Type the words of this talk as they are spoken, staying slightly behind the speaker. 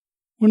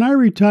When I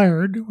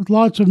retired, with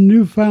lots of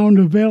newfound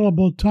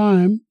available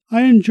time,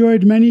 I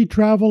enjoyed many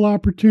travel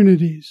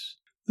opportunities.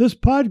 This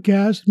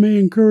podcast may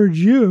encourage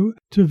you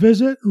to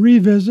visit,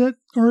 revisit,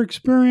 or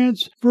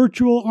experience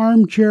virtual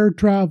armchair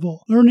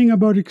travel, learning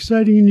about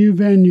exciting new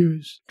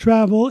venues.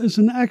 Travel is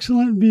an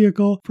excellent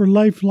vehicle for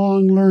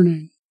lifelong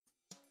learning.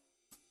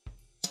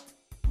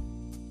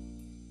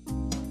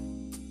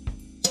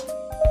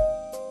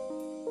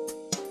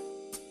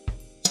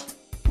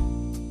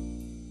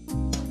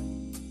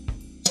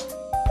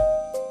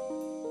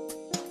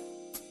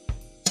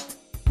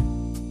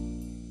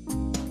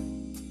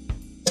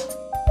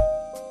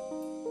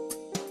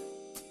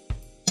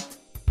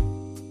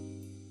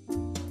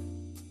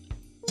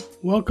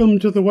 Welcome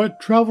to the What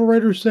Travel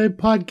Writers Say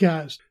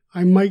podcast.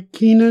 I'm Mike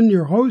Keenan,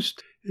 your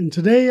host, and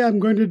today I'm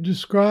going to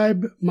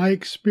describe my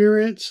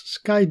experience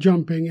sky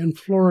jumping in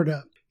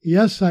Florida.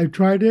 Yes, I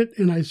tried it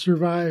and I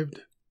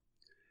survived.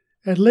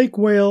 At Lake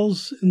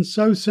Wales in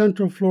south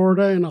central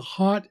Florida in a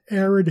hot,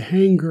 arid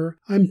hangar,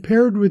 I'm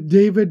paired with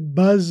David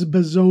Buzz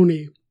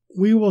Bazzoni.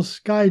 We will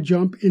sky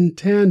jump in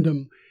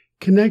tandem,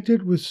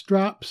 connected with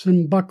straps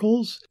and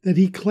buckles that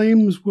he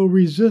claims will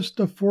resist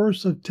a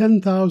force of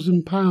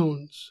 10,000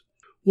 pounds.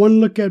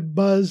 One look at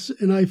Buzz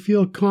and I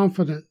feel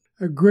confident.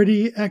 A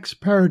gritty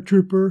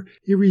ex-paratrooper,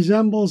 he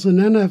resembles an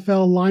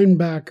NFL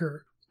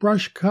linebacker,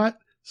 brush cut,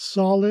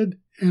 solid,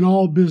 and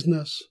all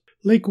business.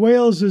 Lake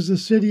Wales is a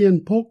city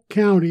in Polk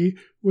County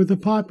with a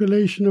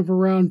population of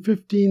around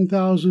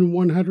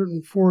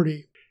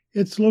 15,140.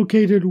 It's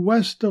located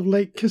west of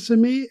Lake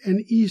Kissimmee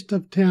and east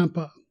of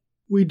Tampa.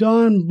 We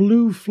don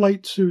blue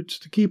flight suits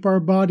to keep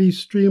our bodies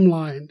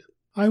streamlined.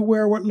 I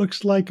wear what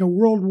looks like a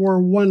World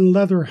War I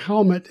leather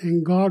helmet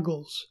and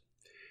goggles.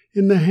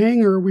 In the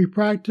hangar, we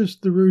practice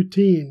the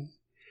routine.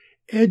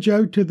 Edge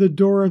out to the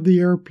door of the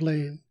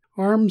airplane,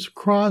 arms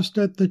crossed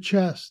at the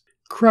chest,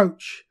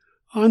 crouch,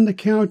 on the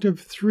count of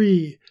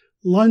 3,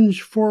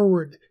 lunge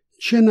forward,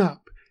 chin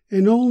up,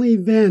 and only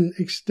then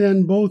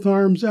extend both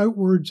arms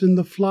outwards in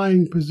the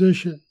flying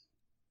position.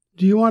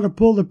 "Do you want to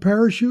pull the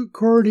parachute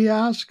cord?" he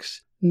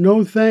asks.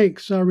 "No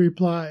thanks," I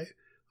reply.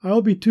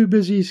 I'll be too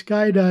busy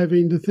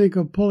skydiving to think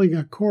of pulling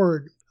a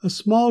cord. A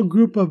small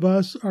group of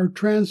us are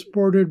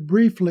transported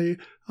briefly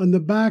on the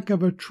back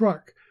of a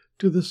truck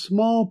to the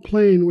small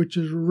plane which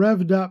is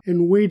revved up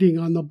and waiting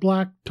on the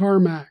black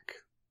tarmac.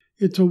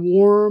 It's a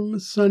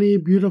warm, sunny,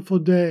 beautiful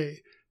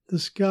day, the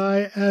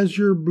sky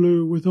azure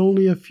blue with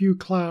only a few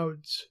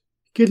clouds.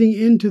 Getting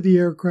into the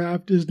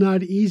aircraft is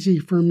not easy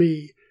for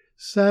me,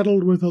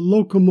 saddled with a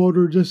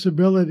locomotor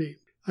disability.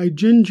 I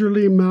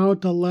gingerly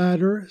mount a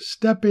ladder,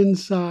 step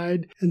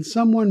inside, and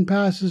someone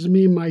passes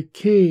me my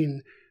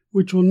cane,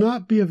 which will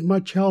not be of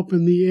much help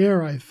in the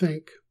air, I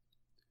think.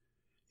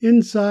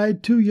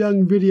 Inside, 2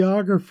 young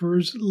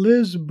videographers,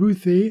 Liz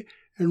Boothie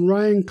and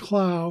Ryan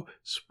Clow,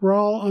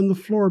 sprawl on the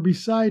floor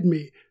beside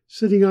me,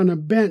 sitting on a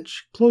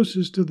bench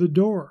closest to the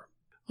door.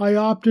 I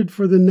opted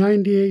for the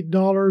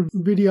 $98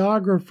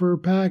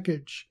 videographer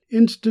package,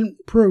 instant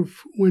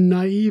proof when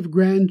naive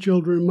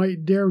grandchildren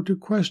might dare to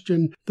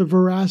question the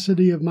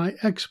veracity of my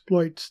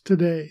exploits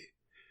today.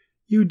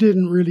 "You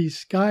didn't really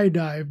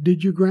skydive,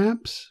 did you,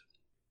 Gramps?"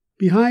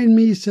 Behind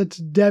me sits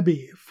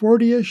Debbie,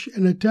 40-ish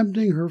and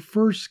attempting her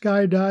first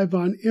skydive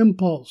on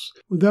impulse,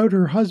 without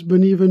her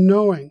husband even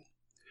knowing.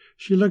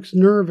 She looks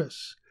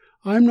nervous.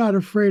 I'm not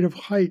afraid of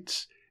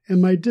heights, and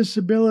my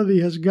disability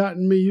has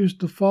gotten me used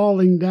to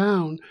falling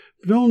down,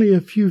 but only a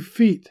few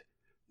feet,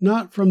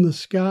 not from the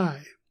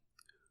sky.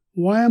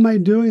 Why am I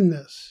doing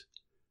this?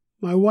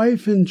 My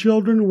wife and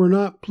children were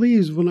not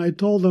pleased when I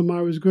told them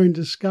I was going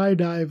to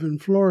skydive in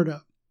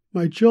Florida.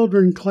 My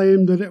children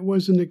claimed that it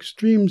was an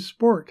extreme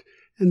sport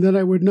and that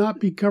I would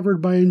not be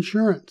covered by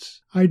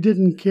insurance. I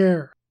didn't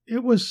care.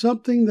 It was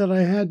something that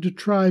I had to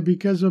try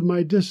because of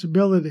my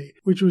disability,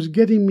 which was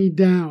getting me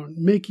down,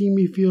 making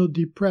me feel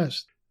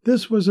depressed.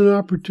 This was an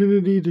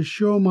opportunity to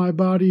show my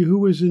body who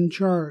was in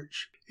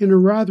charge, in a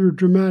rather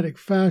dramatic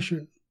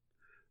fashion.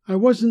 I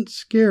wasn't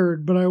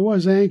scared, but I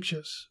was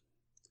anxious.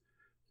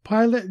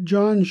 Pilot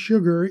John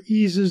Sugar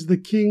eases the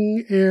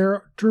King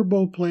Air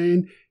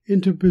turboplane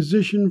into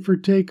position for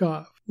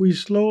takeoff. We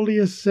slowly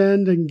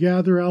ascend and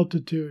gather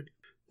altitude.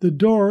 The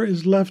door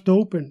is left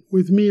open,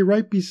 with me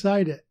right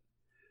beside it.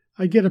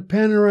 I get a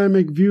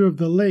panoramic view of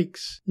the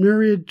lakes,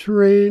 myriad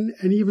terrain,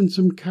 and even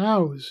some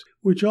cows,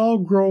 which all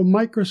grow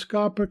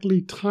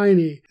microscopically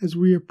tiny as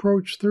we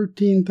approach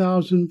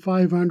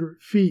 13,500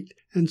 feet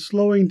and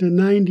slowing to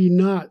 90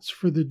 knots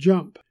for the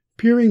jump.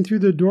 Peering through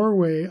the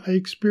doorway, I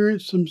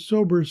experience some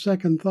sober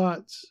second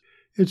thoughts.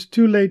 It's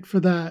too late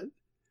for that.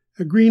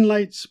 A green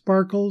light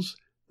sparkles,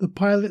 the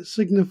pilot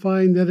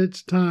signifying that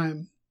it's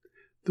time.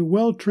 The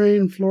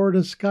well-trained Florida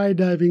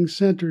Skydiving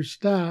Center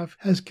staff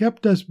has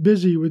kept us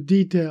busy with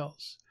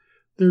details.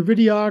 Their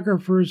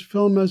videographers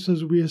film us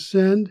as we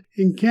ascend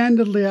and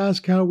candidly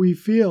ask how we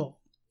feel.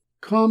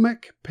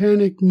 Comic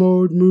panic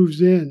mode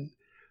moves in.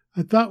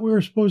 "I thought we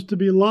were supposed to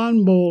be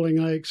lawn bowling,"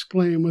 I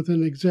exclaim with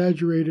an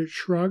exaggerated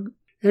shrug.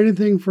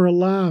 Anything for a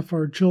laugh,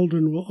 our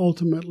children will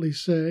ultimately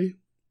say.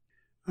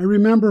 I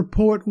remember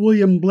poet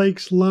William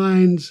Blake's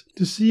lines,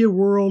 "To see a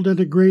world in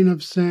a grain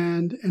of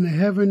sand, and a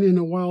heaven in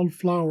a wild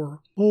flower,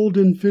 hold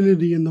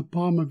infinity in the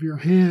palm of your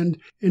hand,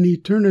 and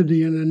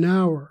eternity in an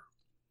hour."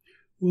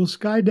 Will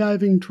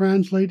skydiving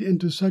translate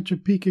into such a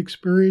peak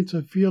experience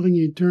of feeling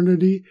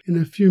eternity in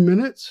a few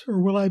minutes, or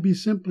will I be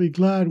simply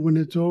glad when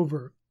it's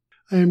over?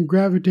 I am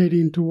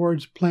gravitating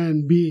towards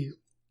Plan B.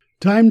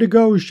 "Time to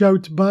go,"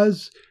 shouts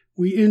Buzz.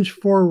 We inch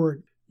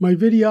forward. My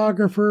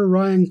videographer,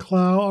 Ryan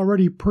Clow,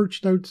 already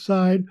perched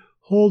outside,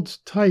 holds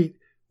tight,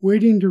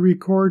 waiting to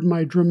record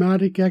my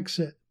dramatic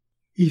exit.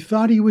 "He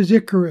thought he was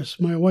Icarus,"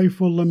 my wife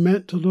will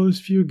lament to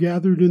those few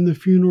gathered in the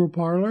funeral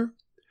parlor.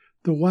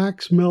 The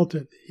wax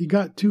melted. He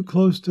got too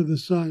close to the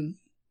sun.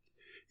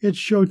 It's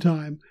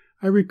showtime.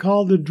 I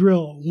recall the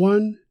drill.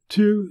 1,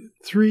 2,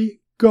 3,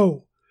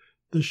 go!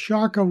 The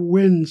shock of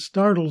wind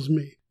startles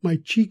me. My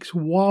cheeks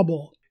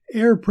wobble.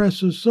 Air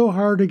presses so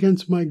hard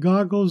against my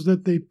goggles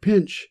that they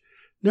pinch.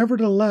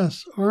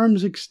 Nevertheless,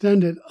 arms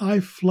extended,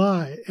 I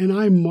fly, and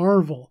I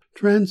marvel,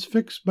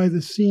 transfixed by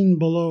the scene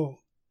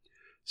below.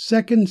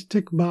 Seconds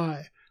tick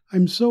by.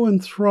 I'm so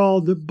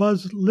enthralled that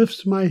Buzz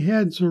lifts my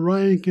head so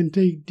Ryan can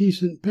take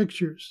decent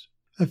pictures.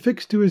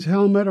 Affixed to his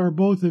helmet are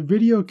both a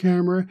video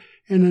camera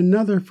and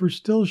another for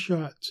still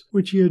shots,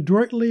 which he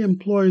adroitly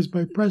employs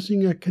by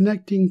pressing a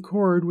connecting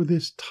cord with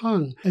his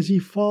tongue as he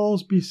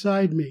falls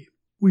beside me.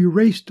 We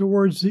race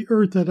towards the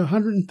earth at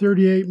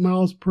 138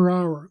 miles per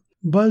hour.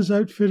 Buzz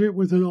outfitted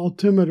with an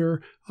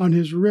altimeter on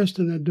his wrist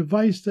and a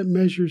device that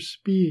measures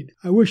speed.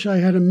 I wish I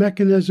had a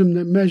mechanism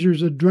that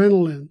measures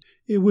adrenaline.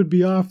 It would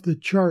be off the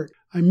chart.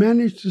 I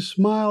manage to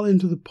smile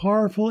into the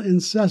powerful,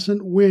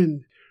 incessant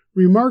wind.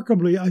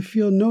 Remarkably, I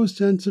feel no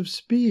sense of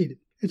speed.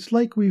 It's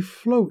like we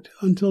float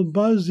until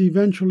Buzz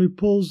eventually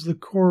pulls the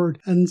cord,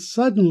 and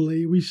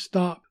suddenly we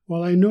stop,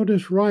 while I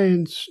notice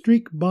Ryan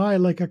streak by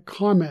like a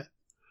comet.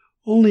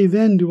 Only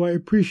then do I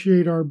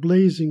appreciate our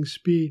blazing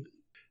speed.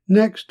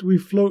 Next, we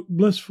float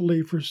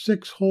blissfully for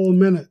 6 whole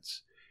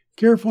minutes.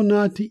 Careful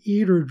not to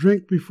eat or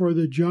drink before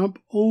the jump,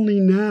 only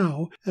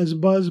now, as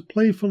Buzz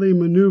playfully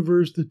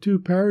maneuvers the 2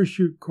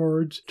 parachute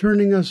cords,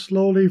 turning us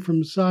slowly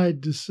from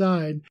side to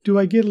side, do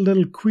I get a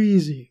little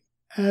queasy.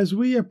 As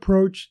we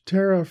approach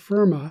terra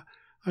firma,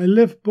 I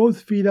lift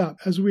both feet up,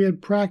 as we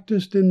had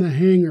practiced in the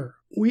hangar.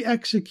 We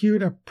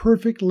execute a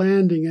perfect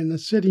landing in a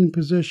sitting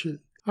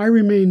position. I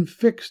remain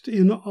fixed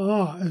in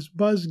awe as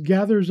Buzz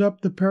gathers up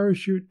the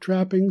parachute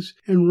trappings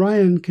and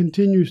Ryan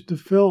continues to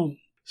film.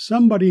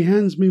 Somebody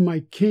hands me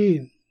my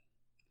cane.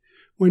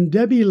 When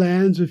Debbie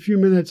lands a few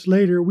minutes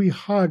later, we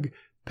hug,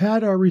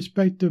 pat our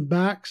respective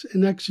backs,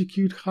 and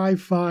execute high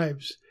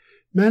fives,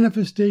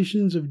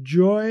 manifestations of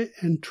joy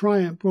and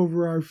triumph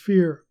over our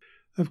fear.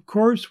 Of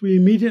course, we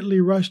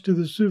immediately rush to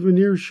the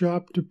souvenir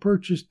shop to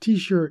purchase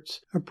T-shirts,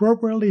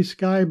 appropriately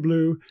sky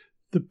blue,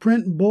 the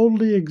print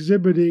boldly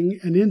exhibiting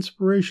an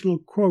inspirational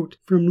quote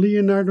from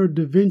Leonardo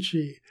da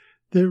Vinci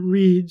that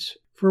reads,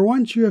 "For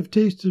once you have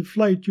tasted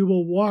flight, you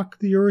will walk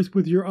the earth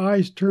with your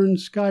eyes turned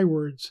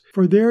skywards,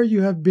 for there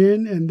you have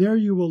been and there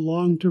you will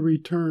long to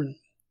return."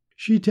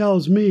 She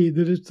tells me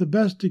that it's the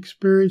best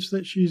experience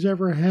that she's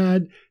ever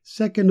had,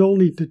 second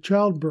only to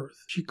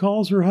childbirth. She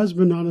calls her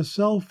husband on a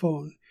cell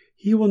phone.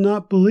 He will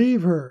not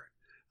believe her.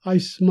 I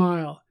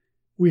smile.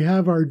 We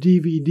have our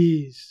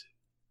DVDs.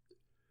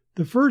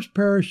 The first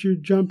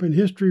parachute jump in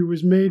history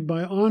was made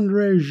by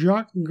André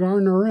Jacques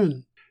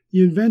Garnerin,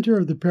 the inventor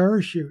of the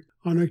parachute,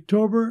 on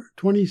October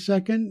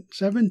 22,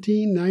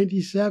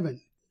 1797.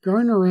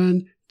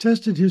 Garnerin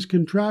tested his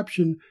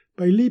contraption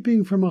by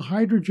leaping from a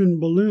hydrogen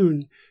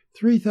balloon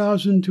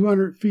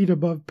 3,200 feet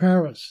above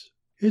Paris.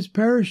 His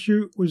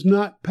parachute was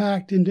not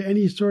packed into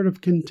any sort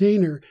of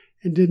container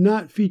and did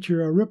not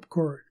feature a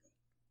ripcord.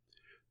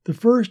 The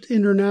first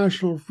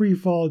international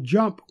freefall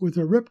jump with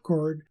a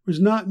ripcord was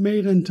not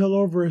made until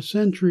over a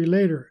century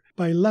later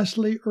by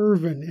Leslie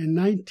Irvin in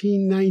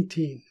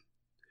 1919.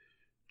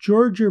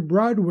 Georgia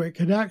Broadwick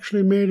had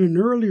actually made an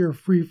earlier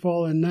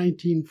freefall in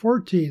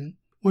 1914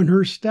 when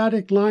her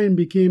static line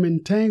became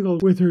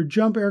entangled with her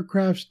jump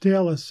aircraft's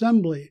tail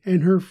assembly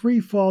and her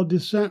freefall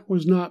descent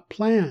was not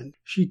planned.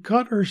 She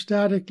cut her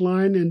static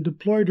line and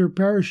deployed her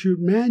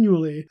parachute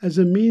manually as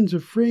a means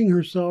of freeing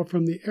herself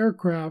from the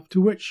aircraft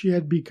to which she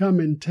had become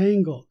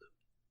entangled.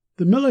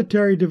 The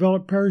military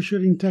developed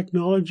parachuting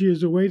technology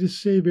as a way to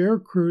save air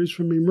crews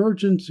from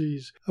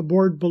emergencies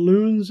aboard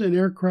balloons and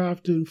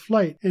aircraft in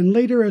flight, and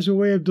later as a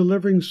way of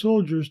delivering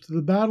soldiers to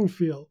the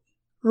battlefield.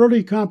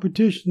 Early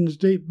competitions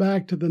date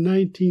back to the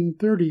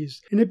 1930s,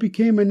 and it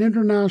became an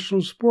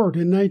international sport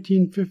in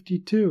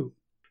 1952.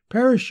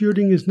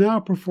 Parachuting is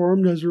now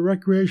performed as a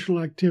recreational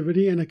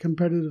activity and a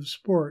competitive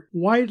sport,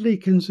 widely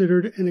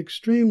considered an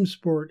extreme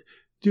sport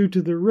due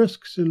to the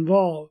risks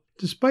involved.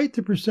 Despite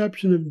the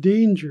perception of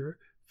danger,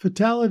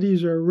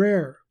 fatalities are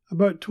rare.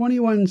 About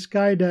 21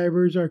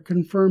 skydivers are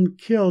confirmed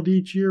killed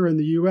each year in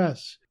the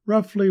U.S.,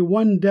 roughly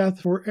 1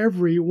 death for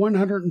every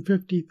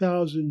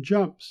 150,000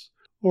 jumps,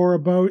 or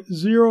about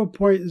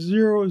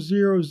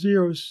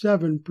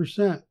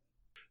 0.0007%.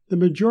 The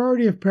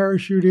majority of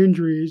parachute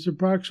injuries,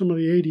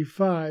 approximately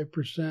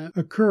 85%,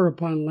 occur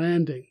upon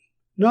landing.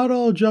 Not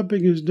all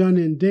jumping is done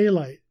in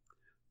daylight.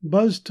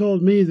 Buzz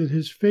told me that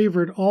his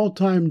favorite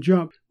all-time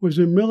jump was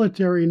a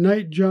military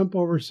night jump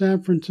over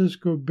San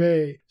Francisco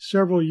Bay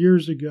several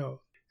years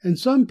ago. And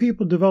some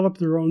people develop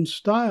their own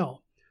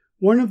style.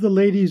 One of the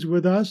ladies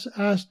with us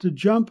asked to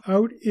jump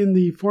out in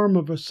the form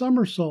of a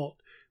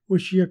somersault,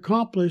 which she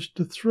accomplished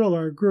to thrill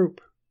our group.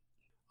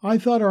 I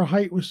thought our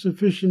height was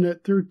sufficient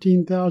at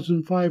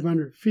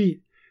 13,500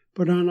 feet,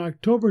 but on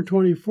October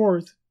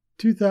 24,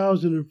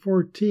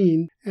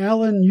 2014,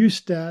 Alan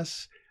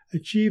Eustace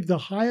achieved the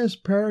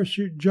highest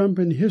parachute jump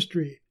in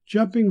history,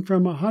 jumping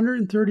from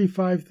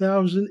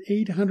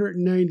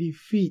 135,890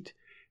 feet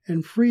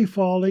and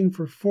free-falling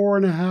for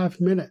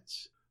 4.5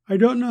 minutes. I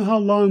don't know how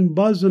long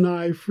Buzz and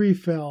I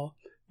free-fell,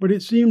 but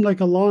it seemed like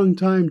a long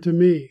time to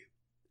me.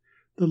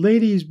 The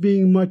ladies,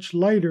 being much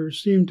lighter,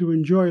 seemed to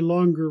enjoy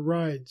longer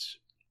rides.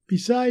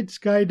 Besides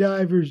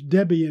skydivers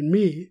Debbie and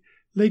me,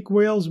 Lake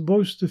Wales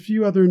boasts a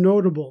few other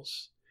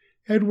notables.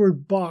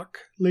 Edward Bach,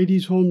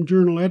 Ladies' Home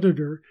Journal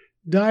editor,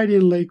 died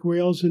in Lake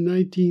Wales in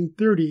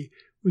 1930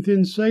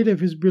 within sight of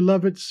his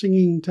beloved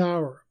Singing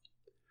Tower.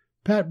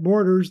 Pat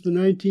Borders, the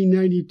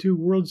 1992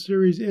 World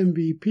Series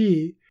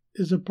MVP,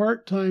 is a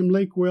part-time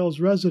Lake Wales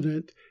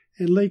resident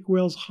and Lake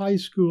Wales High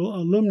School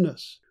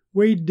alumnus.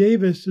 Wade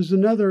Davis is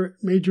another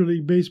Major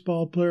League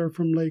Baseball player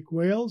from Lake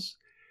Wales.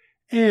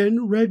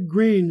 And Red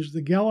Grange,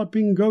 the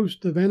galloping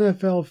ghost of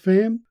NFL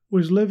fame,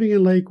 was living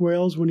in Lake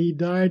Wales when he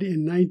died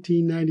in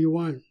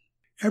 1991.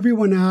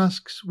 Everyone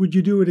asks, would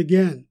you do it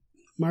again?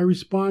 My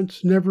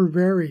response never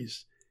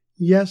varies.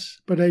 Yes,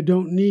 but I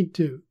don't need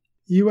to.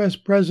 U.S.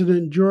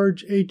 President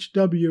George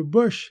H.W.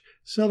 Bush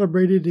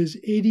celebrated his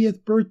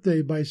 80th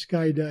birthday by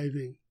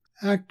skydiving.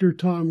 Actor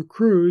Tom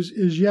Cruise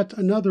is yet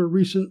another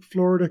recent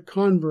Florida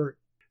convert.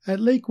 At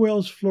Lake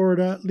Wales,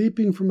 Florida,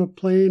 leaping from a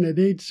plane at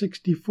age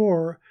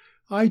 64,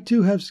 I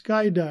too have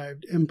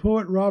skydived, and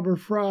poet Robert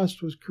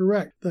Frost was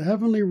correct. The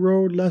heavenly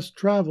road less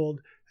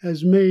traveled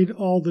has made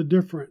all the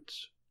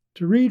difference.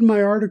 To read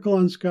my article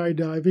on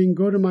skydiving,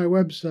 go to my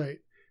website,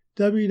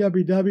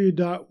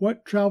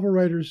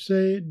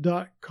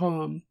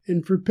 www.whattravelwritersay.com,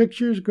 and for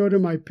pictures, go to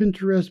my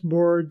Pinterest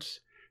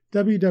boards,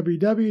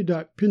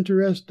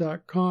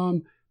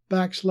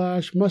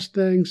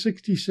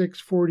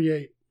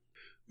 www.pinterest.com/Mustang6648.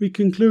 We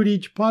conclude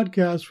each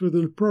podcast with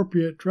an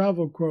appropriate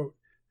travel quote,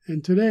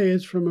 and today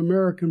it's from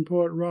American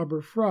poet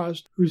Robert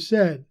Frost, who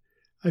said,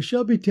 I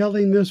shall be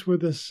telling this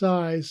with a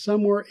sigh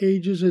somewhere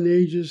ages and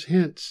ages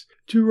hence.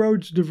 2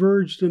 roads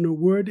diverged in a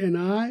wood, and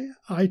I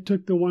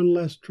took the one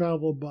less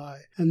traveled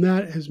by, and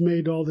that has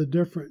made all the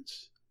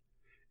difference.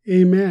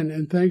 Amen,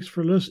 and thanks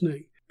for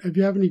listening. If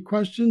you have any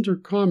questions or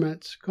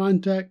comments,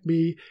 contact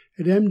me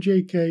at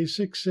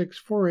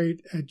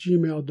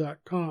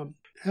mjk6648@gmail.com.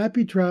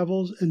 Happy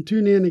travels, and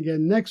tune in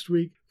again next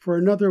week for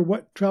another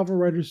What Travel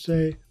Writers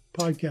Say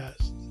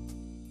podcast.